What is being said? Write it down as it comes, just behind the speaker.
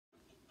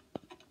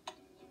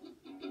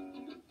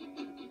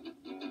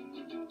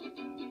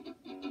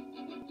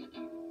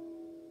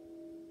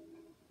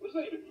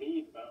played a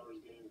Mead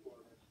Bowers game for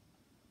me.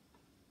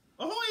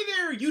 Ahoy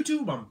there,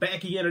 YouTube! I'm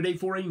back again today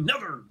for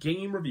another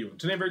game review. And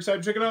today I'm very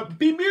excited to check out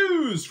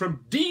Bemused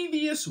from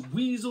Devious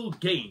Weasel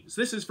Games.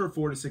 This is for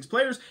 4 to 6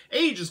 players.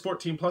 Age is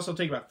 14 plus. It'll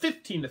take about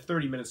 15 to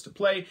 30 minutes to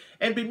play.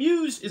 And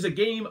Bemused is a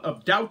game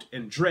of doubt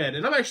and dread.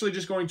 And I'm actually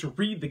just going to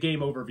read the game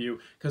overview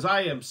because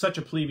I am such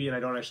a plebeian I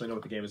don't actually know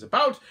what the game is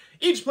about.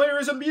 Each player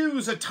is a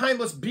muse, a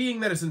timeless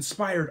being that has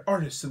inspired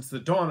artists since the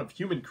dawn of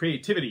human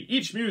creativity.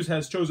 Each muse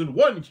has chosen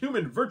one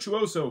human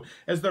virtuoso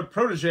as their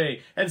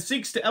protege and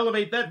seeks to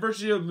elevate that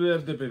virtuoso.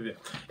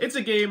 It's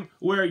a game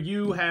where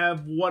you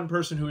have one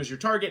person who is your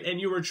target and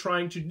you are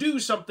trying to do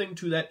something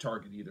to that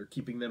target, either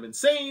keeping them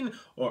insane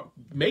or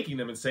making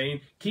them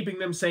insane, keeping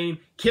them sane,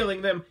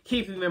 killing them,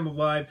 keeping them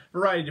alive, a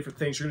variety of different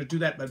things. You're going to do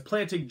that by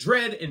planting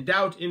dread and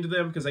doubt into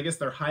them because I guess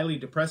they're highly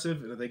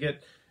depressive and if they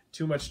get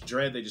too much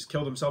dread, they just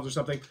kill themselves or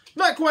something.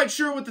 Not quite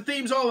sure what the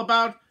theme's all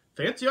about.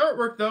 Fancy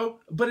artwork though,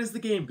 but is the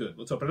game good?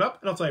 Let's open it up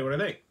and I'll tell you what I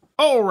think.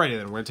 Alrighty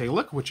then, we're going to take a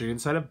look at what you're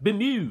inside of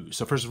Bemused.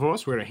 So first and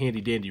foremost, we're in a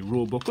handy-dandy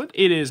rule booklet.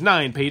 It is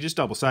 9 pages,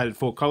 double-sided,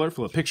 full color,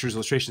 full of pictures,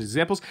 illustrations,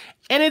 examples,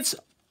 and it's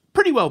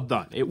pretty well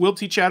done. It will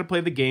teach you how to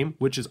play the game,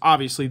 which is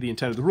obviously the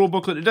intent of the rule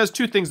booklet. It does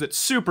two things that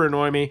super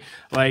annoy me,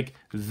 like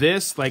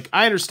this. Like,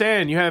 I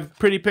understand you have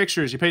pretty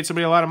pictures. You paid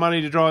somebody a lot of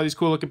money to draw these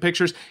cool-looking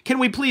pictures. Can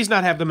we please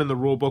not have them in the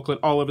rule booklet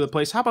all over the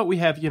place? How about we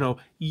have, you know,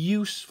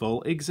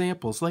 useful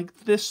examples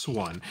like this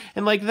one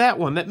and like that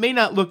one that may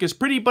not look as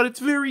pretty, but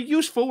it's very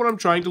useful when I'm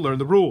trying to learn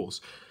the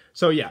rules.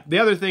 So yeah, the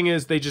other thing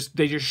is they just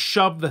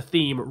shove the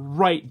theme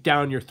right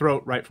down your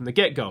throat right from the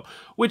get-go,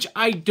 which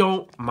I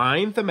don't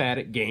mind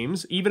thematic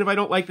games, even if I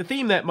don't like the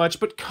theme that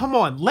much, but come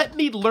on, let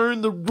me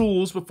learn the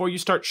rules before you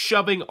start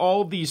shoving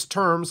all these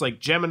terms like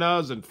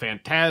Geminas and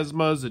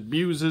Phantasmas and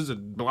Muses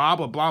and blah,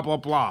 blah, blah, blah,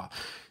 blah.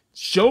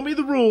 Show me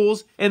the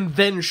rules and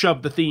then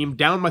shove the theme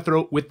down my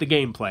throat with the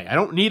gameplay. I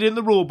don't need it in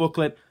the rule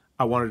booklet,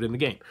 I want it in the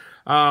game.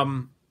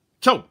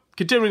 So,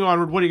 continuing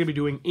onward, what are you going to be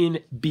doing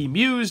in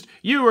Bemused?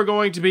 You are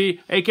going to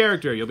be a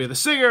character. You'll be the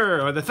singer,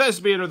 or the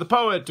thespian, or the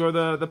poet, or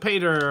the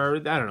painter, or I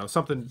don't know,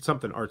 something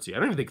artsy. I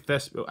don't even think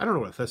I don't know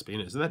what a thespian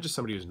is. Isn't that just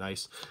somebody who's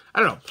nice? I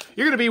don't know.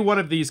 You're going to be one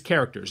of these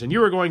characters, and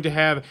you are going to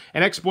have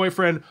an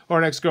ex-boyfriend or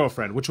an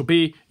ex-girlfriend, which will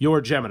be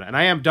your Gemina. And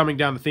I am dumbing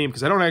down the theme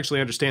because I don't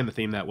actually understand the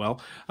theme that well.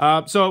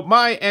 So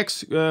my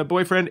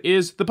ex-boyfriend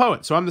is the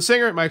poet. So I'm the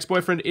singer, my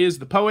ex-boyfriend is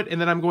the poet,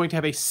 and then I'm going to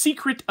have a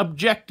secret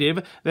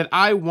objective that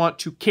I want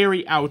to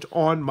carry out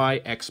on my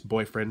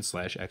ex-boyfriend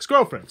 /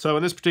 ex-girlfriend. So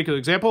in this particular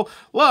example,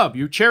 love.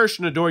 You cherish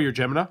and adore your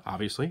Gemina,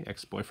 obviously,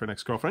 ex-boyfriend,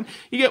 ex-girlfriend.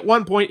 You get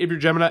 1 point if your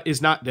Gemina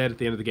is not dead at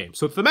the end of the game.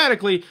 So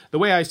thematically, the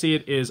way I see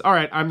it is, all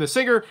right, I'm the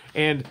singer,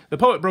 and the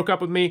poet broke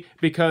up with me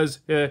because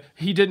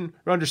he didn't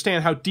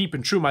understand how deep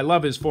and true my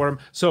love is for him.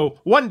 So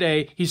one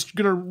day, he's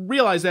going to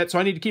realize that, so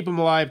I need to keep him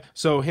alive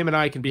so him and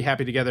I can be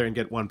happy together and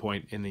get 1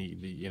 point in the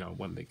you know,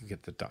 when they can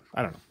get that done.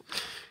 I don't know.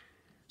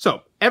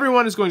 So,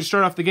 everyone is going to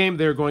start off the game.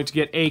 They're going to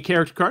get a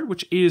character card,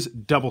 which is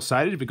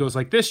double-sided. If it goes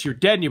like this, you're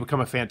dead and you become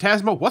a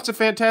phantasma. What's a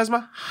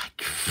phantasma?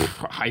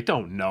 I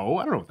don't know.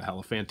 I don't know what the hell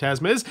a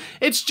phantasma is.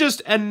 It's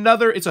just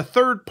it's a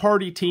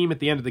third-party team at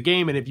the end of the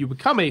game, and if you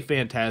become a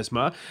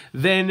phantasma,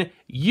 then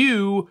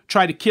you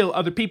try to kill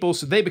other people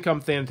so they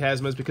become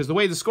phantasmas, because the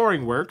way the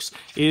scoring works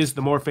is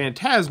the more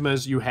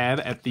phantasmas you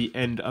have at the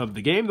end of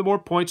the game, the more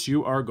points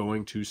you are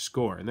going to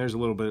score. And there's a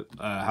little bit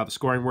how the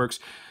scoring works.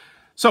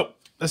 So,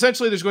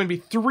 essentially, there's going to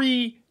be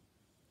 3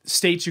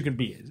 states you can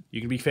be in. You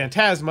can be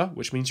Phantasma,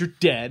 which means you're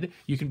dead.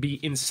 You can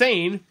be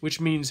Insane,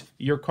 which means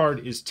your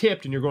card is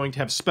tipped and you're going to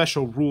have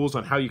special rules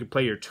on how you can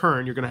play your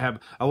turn. You're going to have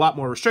a lot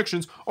more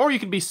restrictions. Or you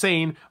can be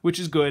Sane, which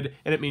is good,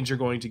 and it means you're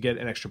going to get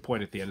an extra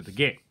point at the end of the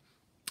game.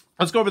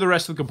 Let's go over the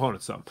rest of the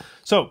components, though.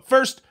 So,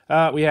 first,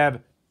 we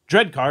have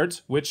Dread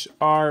cards, which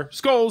are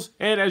skulls,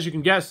 and as you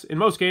can guess, in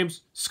most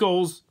games,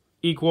 skulls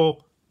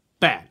equal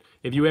bad.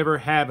 If you ever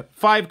have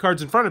 5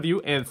 cards in front of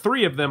you and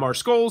 3 of them are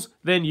skulls,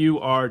 then you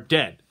are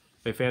dead.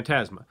 A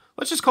phantasma.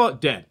 Let's just call it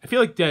dead. I feel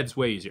like dead's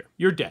way easier.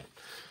 You're dead.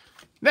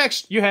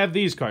 Next, you have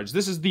these cards.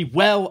 This is the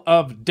Well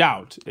of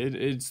Doubt.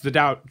 It's the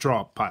doubt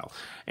draw pile.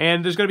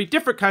 And there's going to be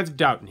different kinds of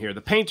doubt in here.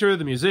 The painter,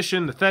 the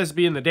musician, the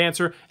thespian, the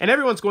dancer, and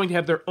everyone's going to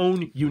have their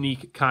own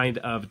unique kind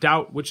of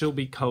doubt, which will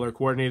be color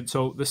coordinated.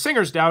 So the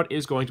singer's doubt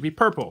is going to be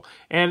purple.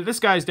 And this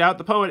guy's doubt,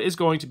 the poet, is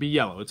going to be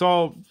yellow. It's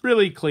all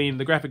really clean.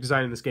 The graphic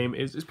design in this game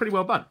is pretty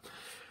well done.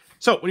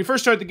 So, when you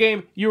first start the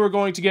game, you are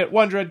going to get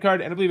 1 dread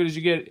card, and I believe it is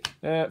you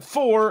get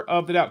 4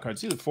 of the doubt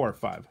cards. Either 4 or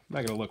 5. I'm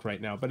not going to look right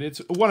now, but it's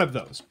one of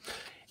those.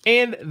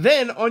 And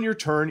then, on your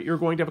turn, you're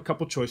going to have a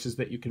couple choices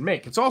that you can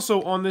make. It's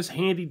also on this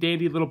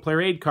handy-dandy little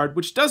player aid card,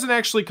 which doesn't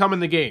actually come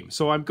in the game.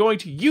 So, I'm going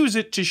to use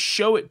it to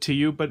show it to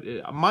you, but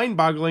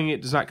mind-boggling,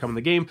 it does not come in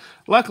the game.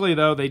 Luckily,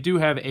 though, they do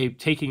have a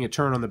taking a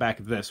turn on the back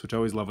of this, which I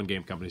always love when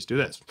game companies do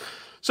this.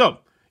 So,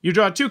 you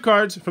draw 2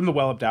 cards from the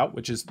Well of Doubt,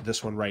 which is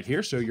this one right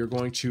here. So, you're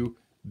going to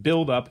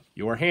build up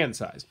your hand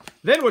size.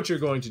 Then what you're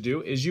going to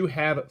do is you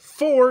have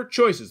 4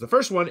 choices. The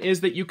first one is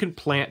that you can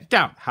plant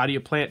doubt. How do you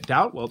plant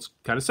doubt? Well, it's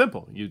kind of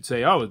simple. You'd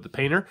say, oh, the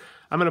painter,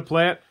 I'm going to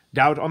plant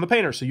doubt on the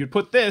painter. So you'd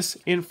put this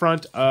in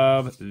front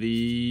of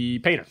the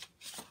painter,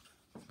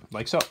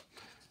 like so.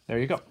 There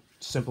you go.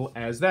 Simple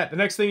as that. The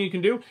next thing you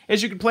can do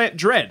is you can plant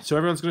dread. So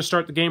everyone's going to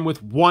start the game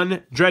with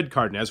 1 dread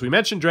card. And as we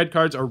mentioned, dread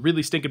cards are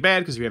really stinking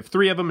bad because if you have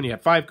 3 of them and you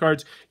have 5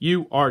 cards,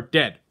 you are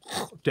dead.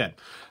 Dead.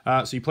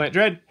 So you plant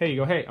dread. Hey, you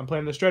go, hey, I'm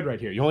planting this dread right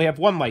here. You only have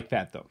 1 like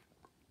that, though.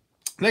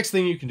 Next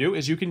thing you can do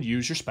is you can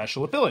use your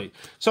special ability.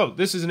 So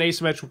this is an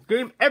asymmetrical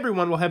game.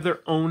 Everyone will have their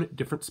own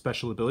different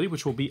special ability,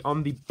 which will be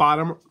on the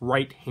bottom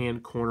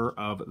right-hand corner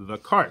of the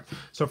card.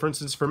 So for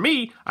instance, for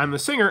me, I'm the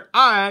singer.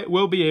 I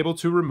will be able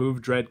to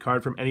remove Dread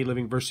card from any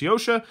living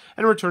Versiosa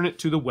and return it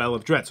to the Well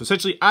of Dread. So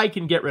essentially, I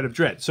can get rid of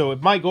Dread. So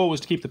if my goal was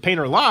to keep the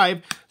painter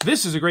alive,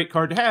 this is a great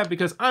card to have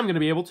because I'm going to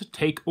be able to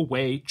take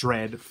away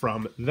Dread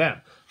from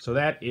them. So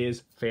that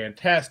is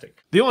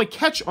fantastic. The only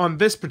catch on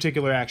this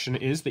particular action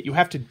is that you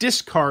have to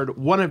discard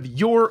one of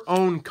your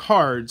own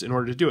cards in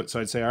order to do it. So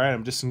I'd say, all right,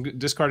 I'm just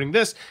discarding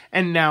this,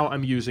 and now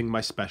I'm using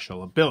my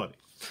special ability.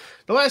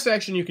 The last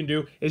action you can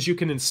do is you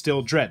can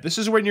instill dread. This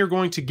is when you're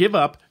going to give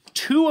up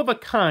 2 of a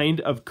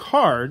kind of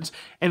cards,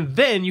 and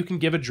then you can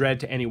give a dread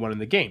to anyone in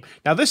the game.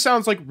 Now, this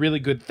sounds like a really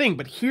good thing,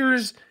 but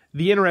here's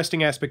the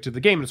interesting aspect of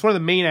the game, and it's one of the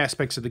main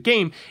aspects of the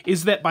game,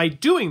 is that by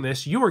doing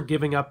this, you are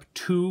giving up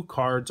 2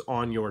 cards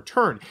on your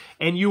turn,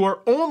 and you are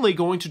only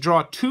going to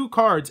draw 2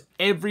 cards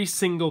every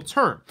single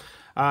turn.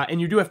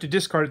 And you do have to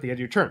discard at the end of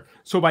your turn.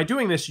 So by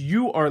doing this,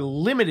 you are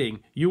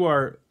limiting, you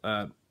are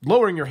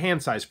lowering your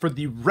hand size for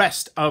the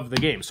rest of the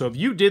game. So if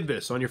you did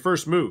this on your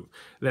first move,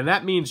 then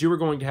that means you are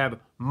going to have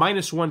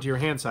 -1 to your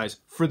hand size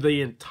for the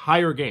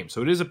entire game.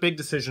 So it is a big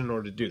decision in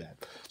order to do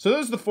that. So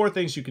those are the 4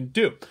 things you can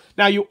do.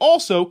 Now you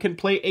also can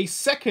play a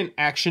second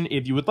action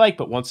if you would like,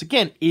 but once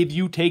again, if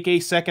you take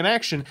a second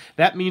action,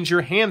 that means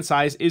your hand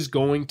size is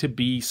going to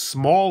be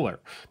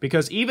smaller.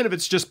 Because even if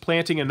it's just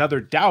planting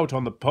another doubt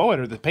on the poet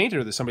or the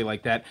painter or somebody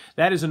like that,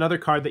 that is another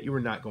card that you are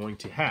not going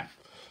to have.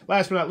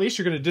 Last but not least,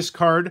 you're going to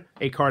discard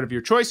a card of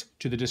your choice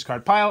to the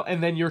discard pile,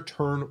 and then your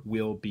turn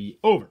will be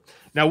over.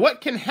 Now,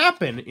 what can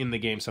happen in the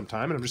game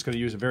sometime, and I'm just going to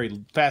use a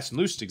very fast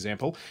and loose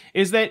example,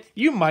 is that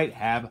you might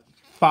have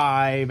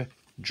 5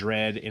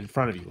 dread in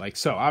front of you, like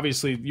so.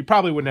 Obviously, you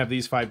probably wouldn't have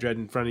these 5 dread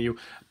in front of you,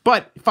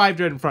 but 5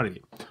 dread in front of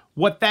you.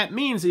 What that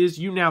means is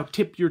you now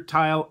tip your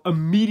tile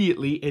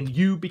immediately and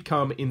you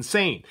become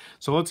insane.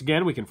 So once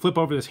again, we can flip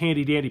over this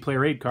handy dandy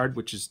player aid card,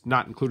 which is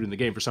not included in the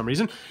game for some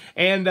reason,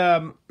 and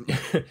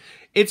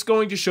it's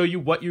going to show you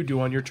what you do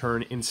on your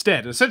turn instead.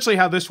 And essentially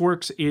how this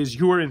works is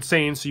you're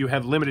insane, so you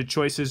have limited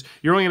choices.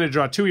 You're only going to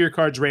draw 2 of your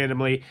cards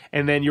randomly,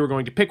 and then you're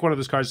going to pick one of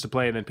those cards to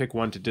play and then pick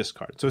 1 to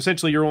discard. So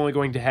essentially you're only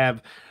going to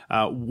have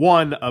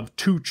 1 of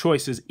 2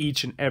 choices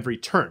each and every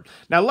turn.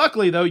 Now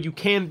luckily though, you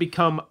can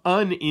become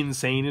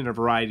uninsane in a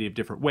variety of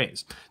different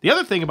ways. The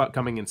other thing about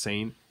coming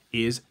insane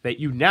is that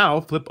you now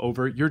flip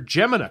over your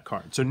Gemina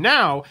card. So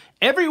now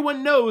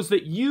everyone knows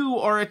that you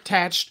are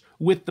attached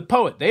with the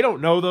poet. They don't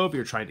know, though, if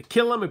you're trying to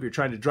kill him, if you're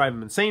trying to drive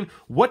him insane,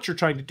 what you're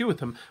trying to do with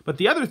him. But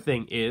the other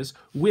thing is,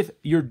 with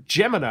your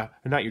Gemina,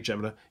 or not your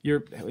Gemina,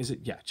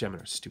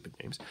 Gemina, stupid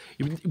names.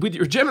 With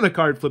your Gemina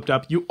card flipped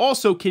up, you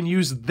also can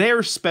use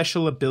their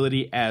special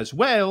ability as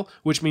well,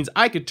 which means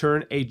I could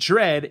turn a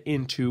dread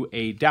into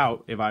a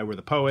doubt if I were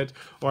the poet,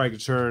 or I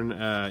could turn,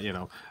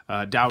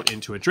 doubt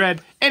into a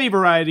dread, any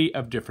variety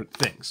of different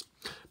things.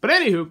 But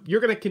anywho,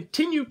 you're going to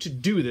continue to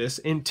do this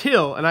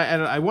until, and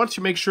I want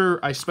to make sure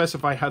I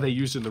specify how they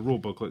use it in the rule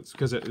booklets,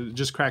 because it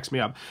just cracks me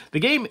up. The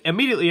game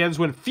immediately ends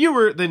when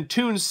fewer than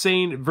 2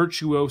 insane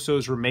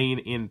virtuosos remain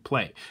in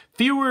play.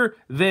 Fewer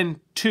than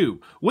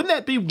 2. Wouldn't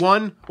that be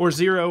 1 or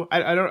 0?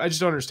 I just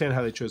don't understand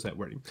how they chose that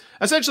wording.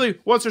 Essentially,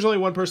 once there's only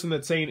 1 person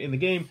that's sane in the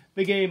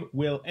game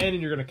will end,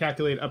 and you're going to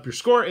calculate up your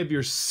score. If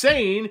you're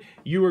sane,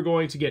 you are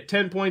going to get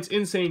 10 points.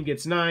 Insane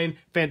gets 9.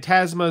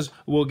 Phantasmas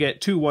will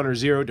get 2, 1, or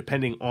 0,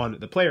 depending on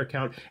the player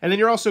count. And then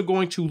you're also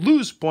going to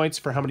lose points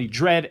for how many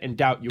dread and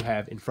doubt you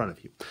have in front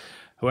of you.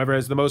 Whoever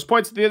has the most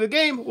points at the end of the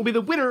game will be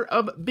the winner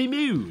of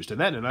Bemused.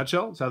 And that, in a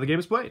nutshell, is how the game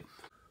is played.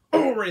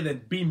 Alright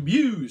then,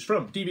 Bemused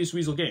from Devious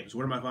Weasel Games.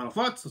 What are my final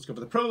thoughts? Let's go over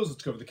the pros,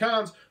 let's go over the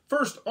cons.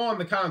 First, on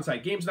the con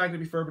side, game's not going to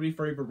be for everybody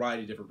for a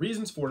variety of different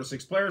reasons. 4 to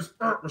 6 players,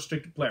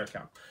 restricted player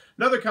count.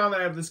 Another con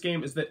that I have of this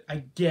game is that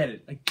I get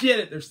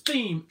it. There's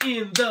theme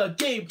in the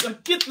game. I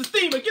get the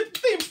theme,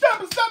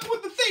 stop it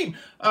with the theme.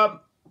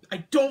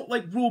 I don't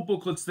like rule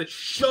booklets that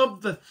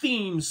shove the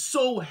theme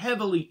so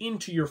heavily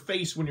into your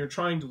face when you're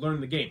trying to learn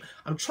the game.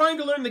 I'm trying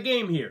to learn the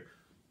game here.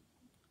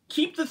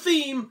 Keep the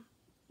theme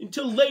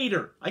until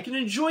later. I can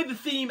enjoy the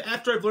theme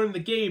after I've learned the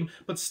game,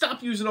 but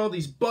stop using all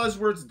these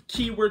buzzwords and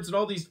keywords and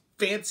all these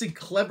fancy,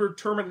 clever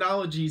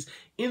terminologies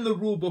in the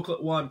rule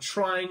booklet while I'm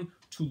trying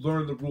to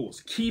learn the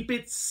rules. Keep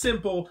it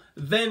simple,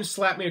 then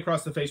slap me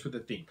across the face with the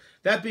theme.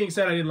 That being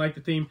said, I didn't like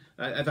the theme.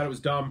 I thought it was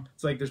dumb.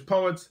 It's like there's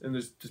poets, and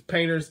there's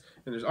painters,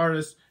 and there's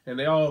artists, and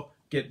they all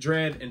get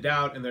dread and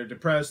doubt, and they're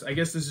depressed. I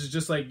guess this is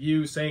just like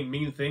you saying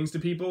mean things to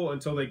people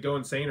until they go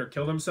insane or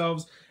kill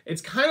themselves.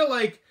 It's kind of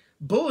like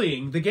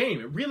bullying the game.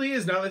 It really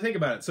is, now that I think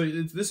about it. So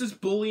this is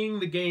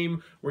bullying the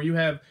game, where you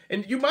have,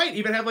 and you might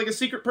even have like a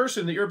secret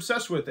person that you're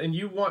obsessed with, and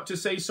you want to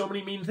say so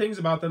many mean things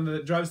about them that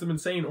it drives them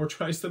insane or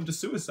drives them to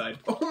suicide.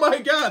 Oh my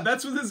god,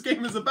 that's what this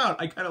game is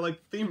about. I kind of like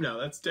the theme now.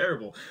 That's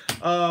terrible.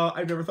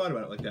 I've never thought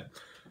about it like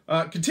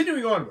that.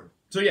 Continuing onward.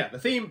 So yeah, the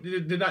theme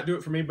did not do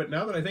it for me, but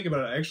now that I think about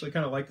it, I actually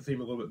kind of like the theme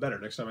a little bit better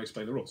next time I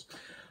explain the rules.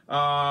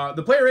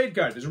 The player aid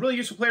card. There's a really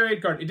useful player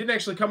aid card. It didn't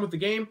actually come with the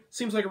game.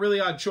 Seems like a really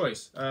odd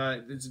choice.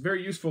 It's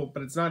very useful,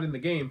 but it's not in the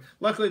game.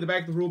 Luckily, the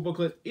back of the rule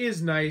booklet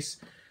is nice.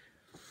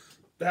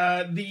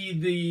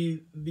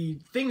 The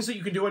things that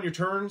you can do on your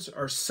turns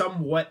are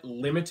somewhat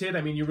limited.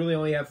 I mean, you really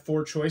only have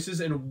 4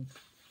 choices, and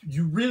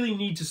you really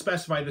need to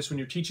specify this when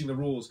you're teaching the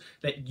rules,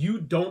 that you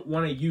don't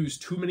want to use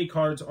too many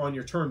cards on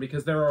your turn,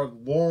 because there are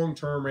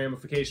long-term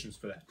ramifications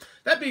for that.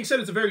 That being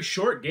said, it's a very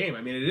short game.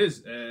 I mean, it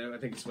is, I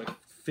think it's like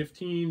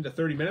 15 to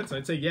 30 minutes.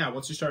 I'd say, yeah,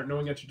 once you start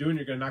knowing what you're doing,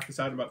 you're going to knock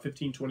this out in about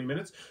 15, 20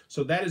 minutes.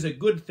 So that is a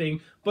good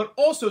thing. But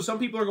also, some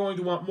people are going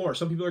to want more.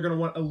 Some people are going to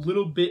want a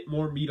little bit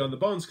more meat on the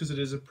bones, because it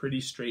is a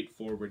pretty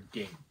straightforward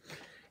game.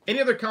 Any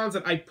other cons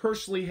that I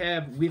personally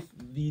have with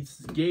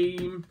this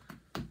game?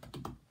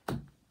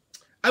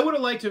 I would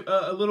have liked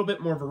a little bit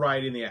more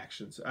variety in the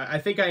actions. I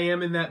think I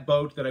am in that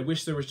boat that I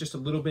wish there was just a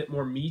little bit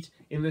more meat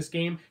in this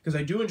game, because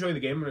I do enjoy the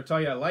game. I'm going to tell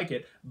you I like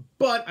it,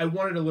 but I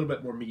wanted a little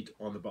bit more meat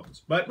on the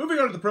bones. But moving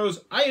on to the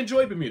pros, I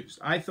enjoyed Bemused.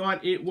 I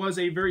thought it was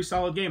a very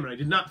solid game, and I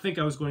did not think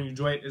I was going to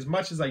enjoy it as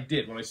much as I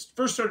did. When I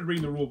first started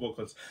reading the rule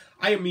booklets,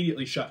 I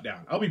immediately shut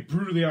down. I'll be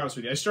brutally honest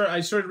with you. I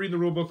started reading the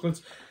rule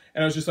booklets,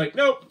 and I was just like,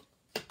 nope,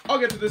 I'll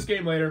get to this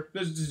game later.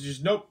 This is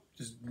just nope,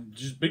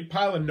 just big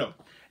pile of nope.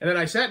 And then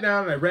I sat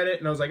down and I read it,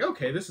 and I was like,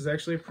 okay, this is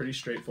actually a pretty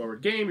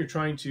straightforward game. You're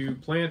trying to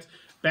plant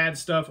bad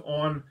stuff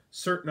on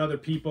certain other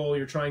people.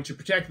 You're trying to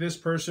protect this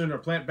person or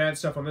plant bad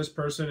stuff on this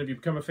person. If you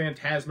become a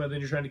phantasma, then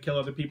you're trying to kill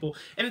other people.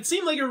 And it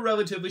seemed like a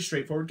relatively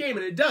straightforward game,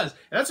 and it does.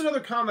 And that's another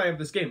con I have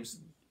this game.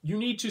 You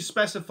need to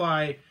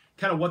specify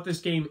kind of what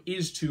this game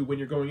is to when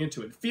you're going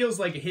into it. It feels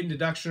like a hidden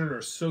deduction or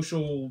a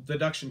social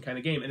deduction kind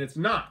of game, and it's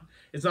not.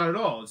 It's not at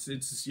all.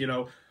 It's you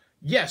know,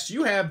 yes,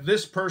 you have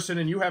this person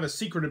and you have a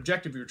secret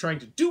objective you're trying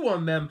to do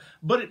on them,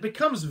 but it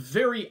becomes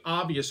very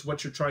obvious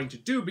what you're trying to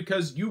do,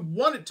 because you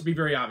want it to be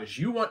very obvious.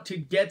 You want to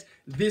get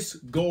this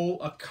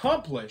goal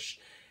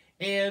accomplished.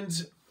 And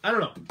I don't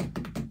know.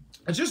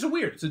 It's just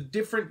it's a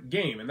different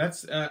game. And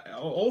that's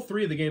all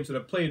 3 of the games that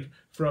I've played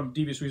from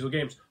Devious Weasel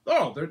Games.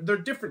 Oh, they're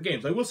different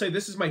games. I will say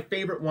this is my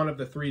favorite one of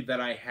the 3 that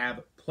I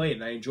have played,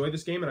 and I enjoy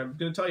this game, and I'm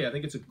going to tell you, I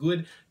think it's a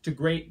good to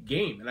great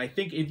game. And I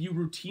think if you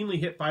routinely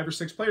hit 5 or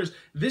 6 players,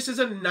 this is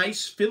a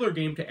nice filler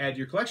game to add to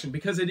your collection,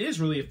 because it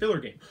is really a filler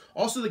game.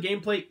 Also, the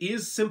gameplay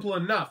is simple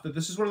enough that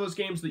this is one of those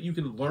games that you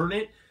can learn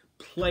it,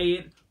 play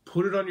it,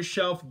 put it on your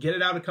shelf, get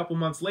it out a couple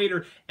months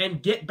later,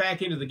 and get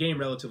back into the game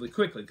relatively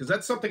quickly. Because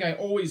that's something I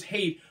always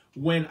hate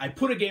when I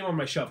put a game on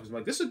my shelf. Because I'm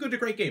like, this is a good to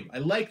great game. I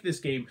like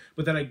this game,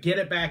 but then I get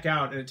it back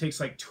out, and it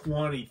takes like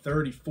 20,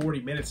 30,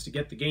 40 minutes to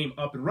get the game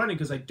up and running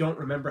because I don't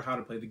remember how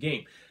to play the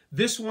game.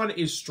 This one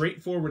is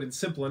straightforward and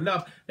simple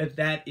enough that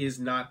that is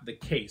not the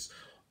case.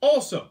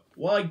 Also,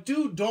 while I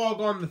do dog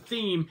on the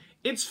theme,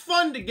 it's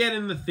fun to get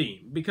in the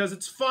theme, because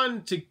it's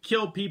fun to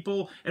kill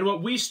people, and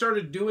what we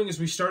started doing is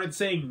we started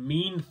saying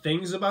mean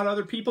things about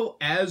other people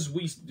as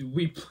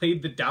we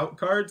played the doubt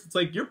cards. It's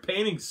like, your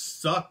paintings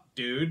suck,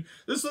 dude.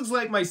 This looks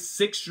like my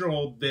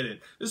 6-year-old did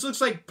it. This looks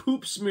like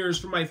poop smears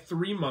from my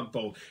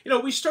 3-month-old. You know,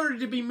 we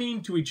started to be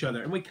mean to each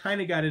other, and we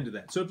kind of got into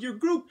that. So if your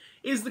group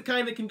is the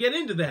kind that can get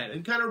into that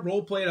and kind of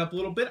role-play it up a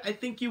little bit, I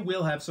think you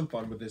will have some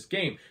fun with this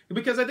game,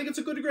 because I think it's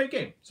a good to great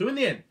game. So in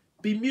the end,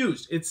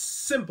 Bemused. It's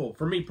simple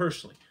for me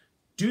personally.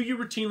 Do you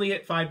routinely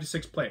hit 5 to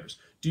 6 players?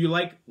 Do you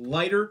like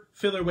lighter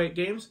filler weight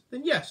games?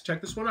 Then yes,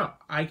 check this one out.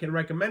 I can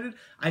recommend it.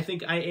 I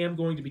think I am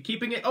going to be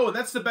keeping it. Oh, and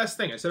that's the best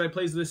thing. I said I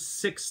played this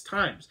 6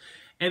 times.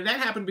 And that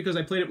happened because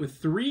I played it with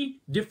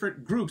 3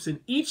 different groups. And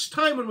each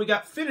time when we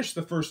got finished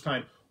the first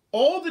time,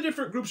 all the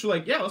different groups were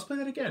like, yeah, let's play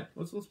that again.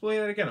 Let's play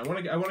that again. I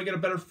want to get a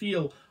better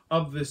feel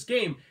of this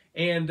game.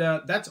 And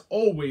that's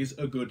always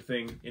a good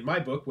thing in my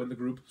book, when the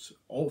groups,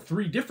 all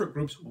 3 different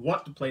groups,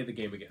 want to play the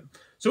game again.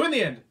 So in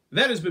the end,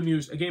 that has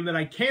Bemused, a game that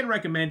I can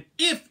recommend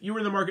if you were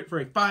in the market for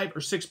a 5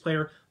 or 6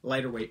 player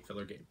lighter weight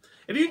filler game.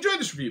 If you enjoyed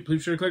this review, please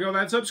be sure to click on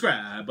that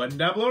subscribe button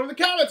down below in the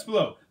comments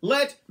below.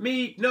 Let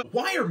me know,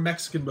 why are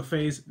Mexican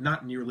buffets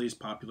not nearly as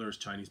popular as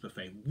Chinese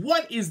buffet?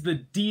 What is the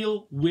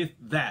deal with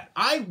that?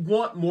 I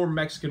want more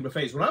Mexican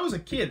buffets. When I was a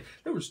kid,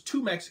 there was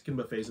 2 Mexican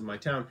buffets in my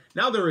town.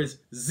 Now there is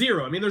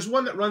 0. I mean, there's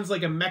one that runs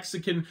like a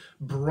Mexican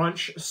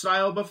brunch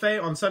style buffet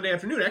on Sunday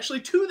afternoon.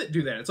 Actually, 2 that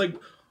do that. It's like,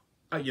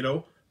 you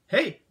know,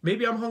 hey,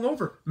 maybe I'm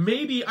hungover.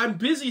 Maybe I'm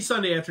busy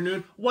Sunday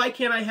afternoon. Why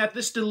can't I have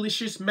this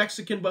delicious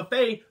Mexican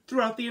buffet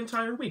throughout the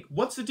entire week?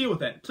 What's the deal with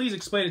that? Please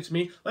explain it to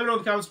me. Let me know in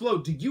the comments below.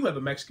 Do you have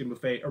a Mexican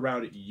buffet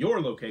around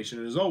your location?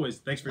 And as always,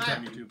 thanks for your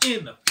time, YouTube.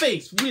 In the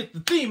face with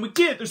the theme. We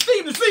get it. There's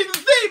theme, there's theme,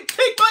 there's theme.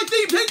 Take my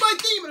theme, take my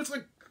theme. And it's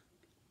like,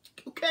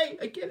 okay,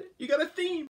 I get it. You got a theme.